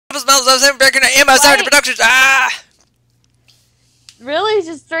smells of him breaking the Emma Sound Productions. Ah! Really?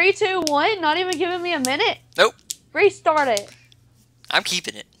 Just 3, 2, 1? Not even giving me a minute? Nope. Restart it. I'm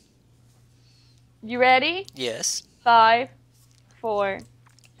keeping it. You ready? Yes. 5, 4,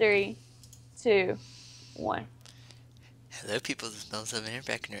 3, 2, 1. Hello, people. This smells of him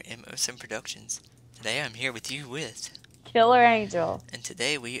breaking the Emma Sound Productions. Today I'm here with you with Killer Angel. And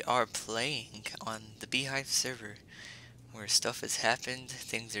today we are playing on the BeeHive server, where stuff has happened,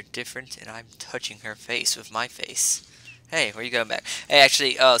 things are different, and I'm touching her face with my face. Hey, where you going back? Hey,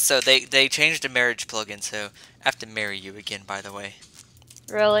 actually, so they changed the marriage plugin, so I have to marry you again, by the way.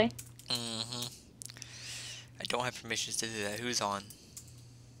 Really? Mm-hmm. I don't have permissions to do that. Who's on?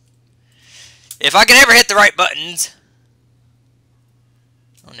 If I can ever hit the right buttons!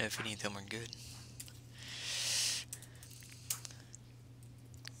 I don't know if any of them are good.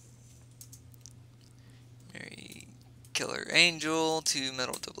 Marry Killer Angel to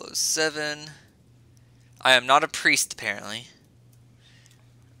Metal 007. I am not a priest, apparently.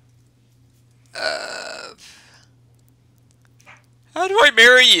 How do I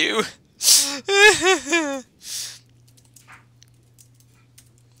marry you?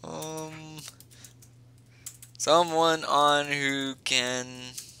 Someone on who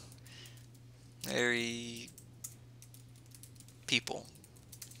can marry people.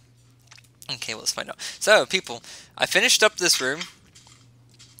 Okay, let's find out. So, people, I finished up this room.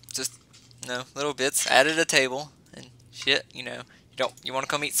 Just, you know, little bits. Added a table and shit. You know, you want to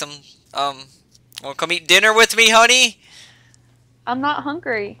come eat some? Want to come eat dinner with me, honey? I'm not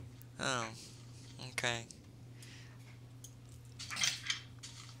hungry. Oh, okay.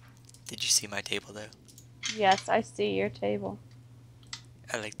 Did you see my table though? Yes, I see your table.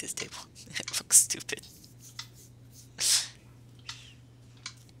 I like this table. It looks stupid.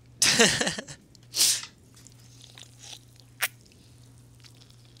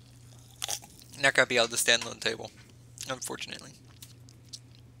 Not gonna be able to stand on the table, unfortunately.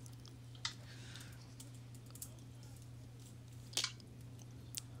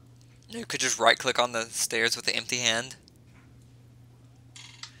 You could just right click on the stairs with the empty hand.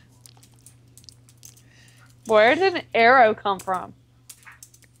 Where did an arrow come from?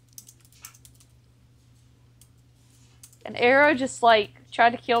 An arrow just like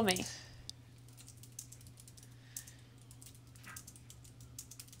tried to kill me.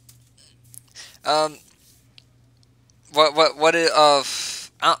 What is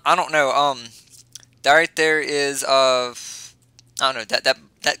I don't know. That right there is I don't know,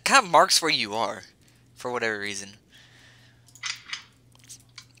 that kind of marks where you are, for whatever reason.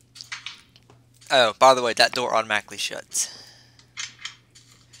 Oh, by the way, that door automatically shuts.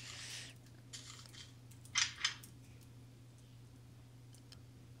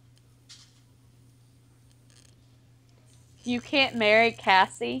 You can't marry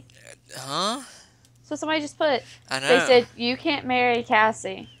Cassie. Huh? So somebody just put. I know. They said you can't marry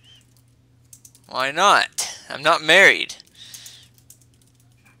Cassie. Why not? I'm not married.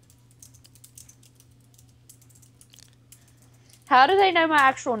 How do they know my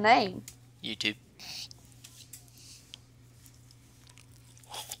actual name? YouTube.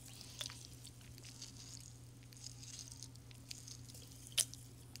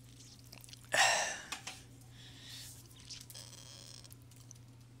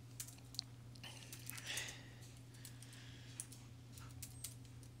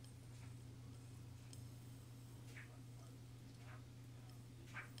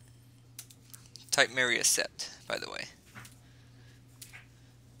 Type marry accept, by the way.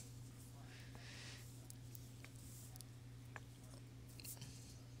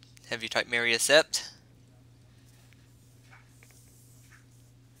 Have you typed marry accept?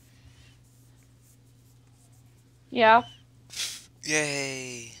 Yeah.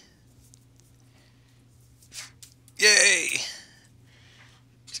 Yay. Yay.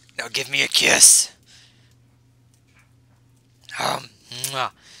 Now give me a kiss.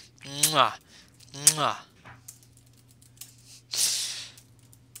 Mwah. Mwah. Mwah.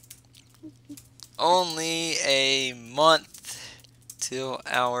 Only a month till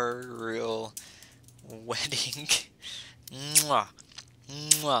our real wedding. Mwah.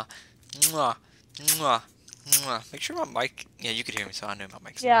 Mwah. Mwah. Mwah. Mwah. Make sure my mic. Yeah, you could hear me, so I know my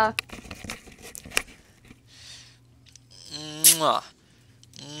mic's. Yeah. Mwah.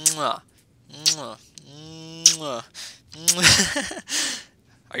 Mwah. Mwah. Mwah. Mwah.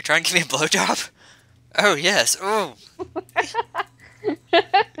 Are you trying to give me a blowjob? Oh yes. Oh. I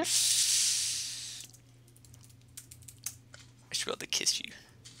should be able to kiss you.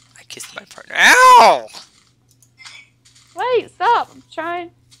 I kissed my partner. Ow! Wait, stop. I'm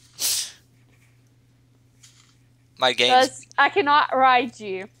trying. My game's... I cannot ride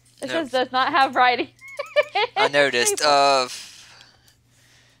you. It Nope. says does not have writing. I noticed. I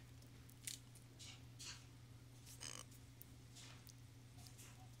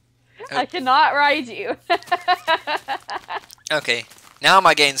cannot ride you. Okay. Now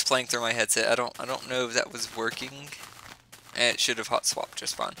my game's playing through my headset. I don't know if that was working. And it should have hot swapped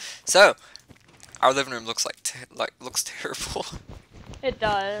just fine. So, our living room looks looks terrible. It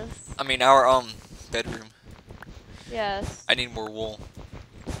does. I mean, our bedroom. Yes. I need more wool.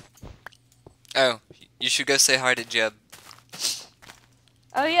 Oh, you should go say hi to Jeb.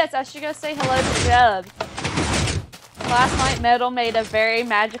 Oh yes, I should go say hello to Jeb. Last night Metal made a very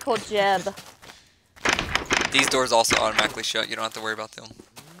magical Jeb. These doors also automatically shut. You don't have to worry about them.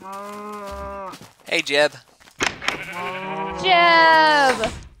 Hey, Jeb.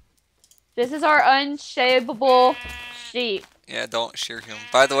 Jeb! This is our unshapeable sheep. Yeah, don't shear him.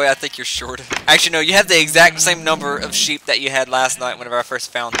 By the way, I think you're short. Actually, no, you have the exact same number of sheep that you had last night whenever I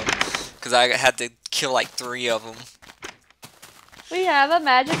first found them. Because I had to kill like 3 of them. We have a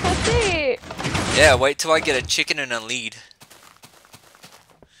magical sheep. Yeah, wait till I get a chicken and a lead.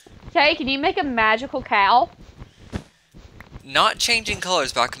 Okay, can you make a magical cow? Not changing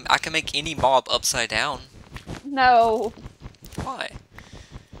colors, but I can make any mob upside down. No. Why?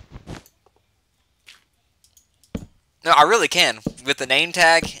 No, I really can. With the name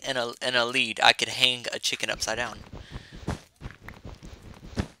tag and a lead, I could hang a chicken upside down.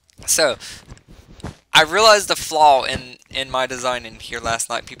 So, I realized the flaw in my design in here last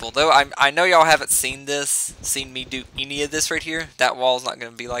night, people. Though I know y'all haven't seen me do any of this right here. That wall's not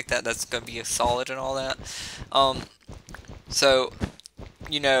going to be like that. That's going to be a solid and all that. So,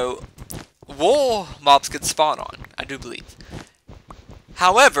 you know, wool mobs could spawn on, I do believe.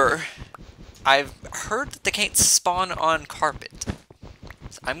 However, I've heard that they can't spawn on carpet.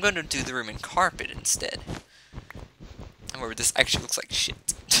 So I'm going to do the room in carpet instead. However, this actually looks like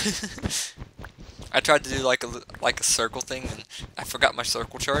shit. I tried to do like a circle thing, and I forgot my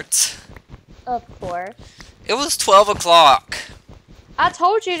circle charts. Of course. It was 12 o'clock. I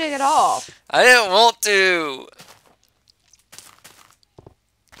told you to get off. I didn't want to.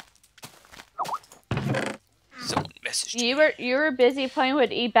 Someone messaged me. You were busy playing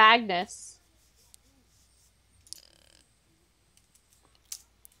with E-Bagnus.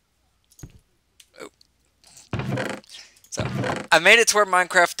 So, I made it to where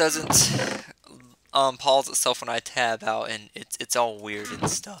Minecraft doesn't pause itself when I tab out, and it's all weird and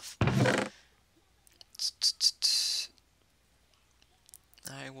stuff.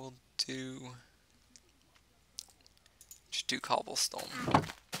 I will just do cobblestone.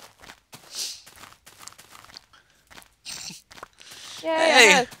 Yeah, Hey,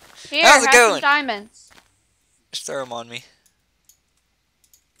 yeah, no. Here, how's it have going? some diamonds. Just throw them on me.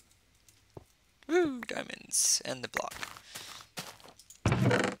 Woo, diamonds and the block.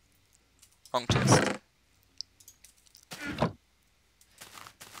 Wrong chest.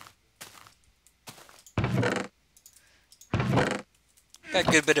 Got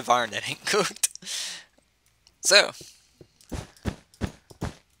a good bit of iron that ain't cooked. So.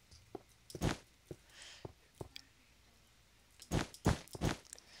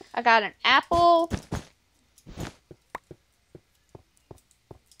 I got an apple.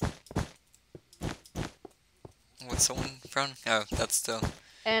 What's someone from? Oh, that's still.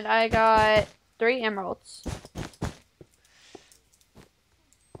 And I got 3 emeralds.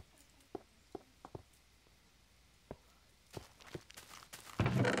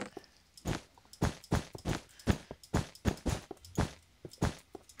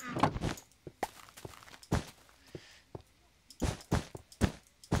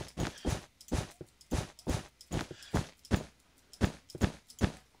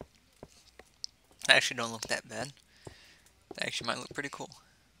 They actually don't look that bad. They actually might look pretty cool.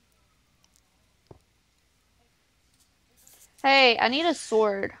 Hey, I need a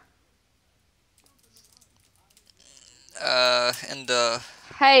sword.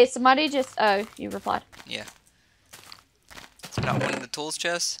 Hey, somebody just... Oh, you replied. Yeah. Not one of the tools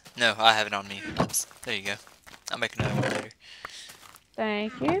chest? No, I have it on me. Oops. There you go. I'll make another one later.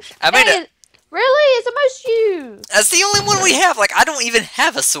 Thank you. I made Hey, really? It's almost you. That's the only one we have. Like, I don't even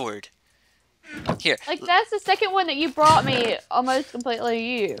have a sword. Here. Like, that's the second one that you brought me, almost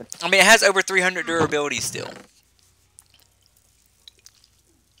completely you. I mean, it has over 300 durability still.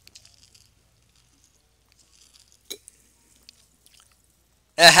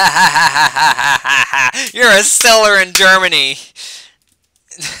 You're a seller in Germany.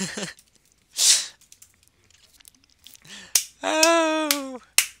 Oh.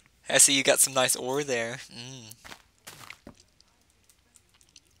 I see you got some nice ore there.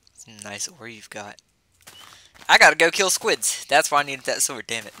 Some nice ore you've got. I gotta go kill squids. That's why I needed that sword,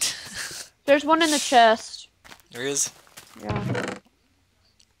 damn it. There's one in the chest. There is? Yeah.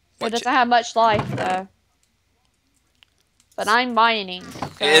 What It doesn't have much life, though. But I'm mining, so...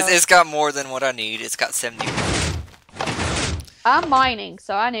 It's got more than what I need. It's got 70. I'm mining,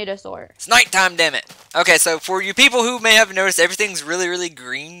 so I need a sword. It's nighttime, damn it. Okay, so for you people who may have noticed, everything's really, really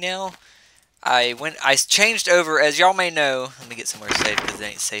green now. I changed over, as y'all may know. Let me get somewhere safe, because it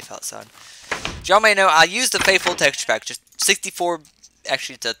ain't safe outside. As y'all may know, I used the Faithful texture pack, just 64...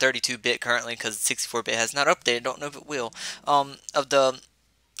 Actually, it's a 32-bit currently, because 64-bit has not updated. Don't know if it will.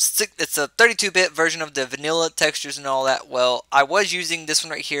 It's a 32-bit version of the vanilla textures and all that. Well, I was using this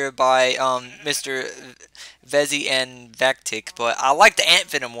one right here by Mr. Vezi and Vactic, but I like the Ant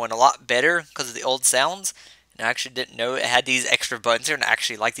Venom one a lot better because of the old sounds. And I actually didn't know it had these extra buttons here, and I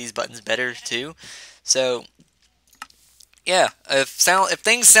actually like these buttons better too. So, yeah, if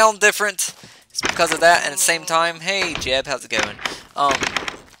things sound different, it's because of that. And at the same time, hey Jeb, how's it going?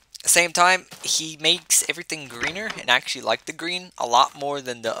 At the same time, he makes everything greener, and I actually like the green a lot more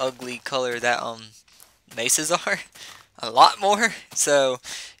than the ugly color that mesas are. A lot more. So,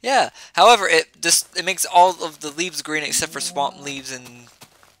 yeah. However, it makes all of the leaves green except for swamp leaves and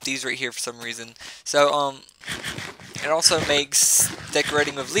these right here for some reason. So, it also makes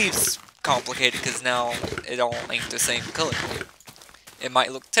decorating with leaves complicated because now it all ain't the same color. It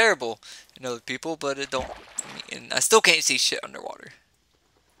might look terrible in other people, but it don't. And I still can't see shit underwater.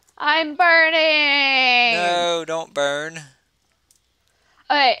 I'm burning! No, don't burn.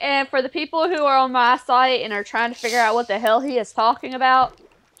 Okay, and for the people who are on my site and are trying to figure out what the hell he is talking about,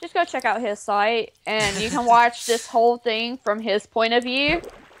 just go check out his site, and you can watch this whole thing from his point of view.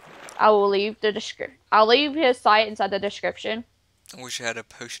 I'll leave his site inside the description. I wish I had a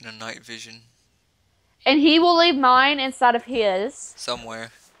potion of night vision. And he will leave mine inside of his. Somewhere.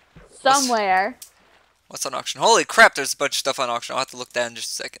 What's on auction? Holy crap, there's a bunch of stuff on auction. I'll have to look that in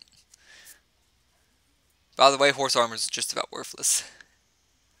just a second. By the way, horse armor is just about worthless.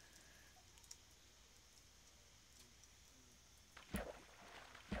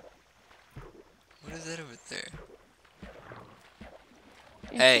 What is that over there?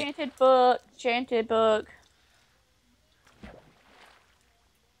 Enchanted book. Enchanted book.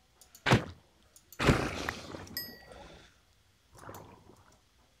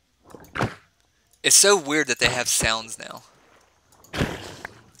 It's so weird that they have sounds now.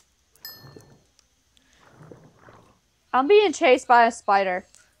 I'm being chased by a spider.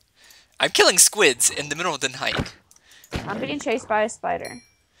 I'm killing squids in the middle of the night. I'm being chased by a spider.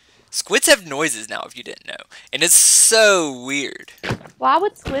 Squids have noises now, if you didn't know. And it's so weird. Why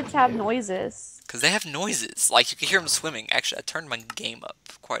would squids have noises? Because they have noises. Like, you can hear them swimming. Actually, I turned my game up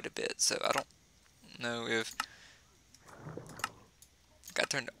quite a bit, so I don't know if... I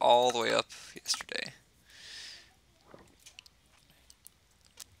turned it all the way up yesterday.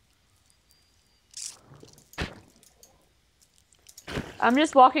 I'm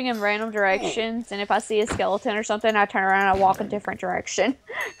just walking in random directions, and if I see a skeleton or something, I turn around and I walk a different direction.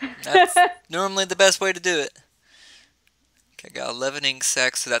 That's normally the best way to do it. Okay, I got 11 ink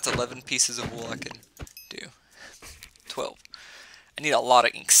sacks, so that's 11 pieces of wool I can do. 12. I need a lot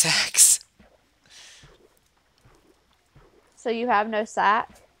of ink sacks. So you have no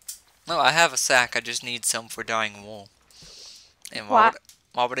sack? No, I have a sack. I just need some for dyeing wool. And why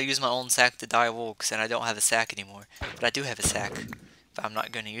would I use my own sack to dye wool? Because then I don't have a sack anymore. But I do have a sack. But I'm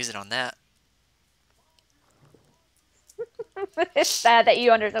not going to use it on that. It's sad that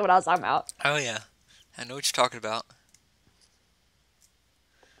you understand what I was talking about. Oh, yeah. I know what you're talking about.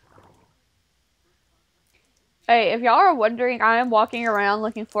 Hey, if y'all are wondering, I am walking around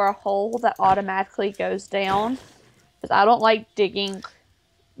looking for a hole that automatically goes down. Because I don't like digging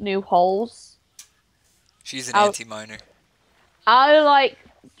new holes. She's an anti-miner. I like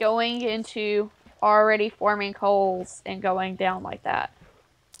going into already forming holes and going down like that.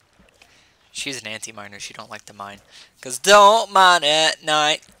 She's an anti-miner. She don't like to mine. Because don't mine at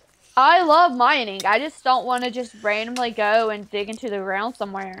night. I love mining. I just don't want to just randomly go and dig into the ground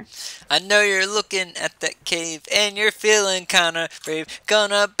somewhere. I know you're looking at that cave and you're feeling kind of brave.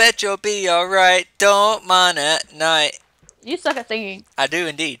 Gonna bet you'll be alright. Don't mine at night. You suck at singing. I do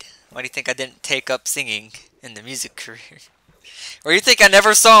indeed. Why do you think I didn't take up singing in the music career? Or you think I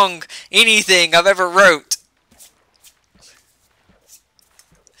never sung anything I've ever wrote?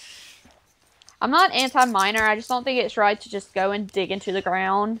 I'm not anti-miner. I just don't think it's right to just go and dig into the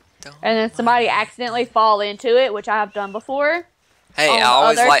ground. And then somebody accidentally fall into it, which I have done before. Hey,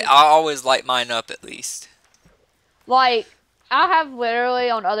 I always light mine up at least. Like, I have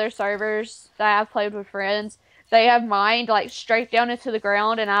literally on other servers that I've played with friends, They have mined like straight down into the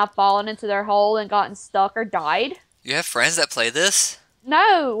ground, and I've fallen into their hole and gotten stuck or died. You have friends that play this?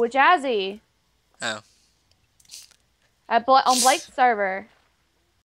 No, with Jazzy. Oh. On Blake's server.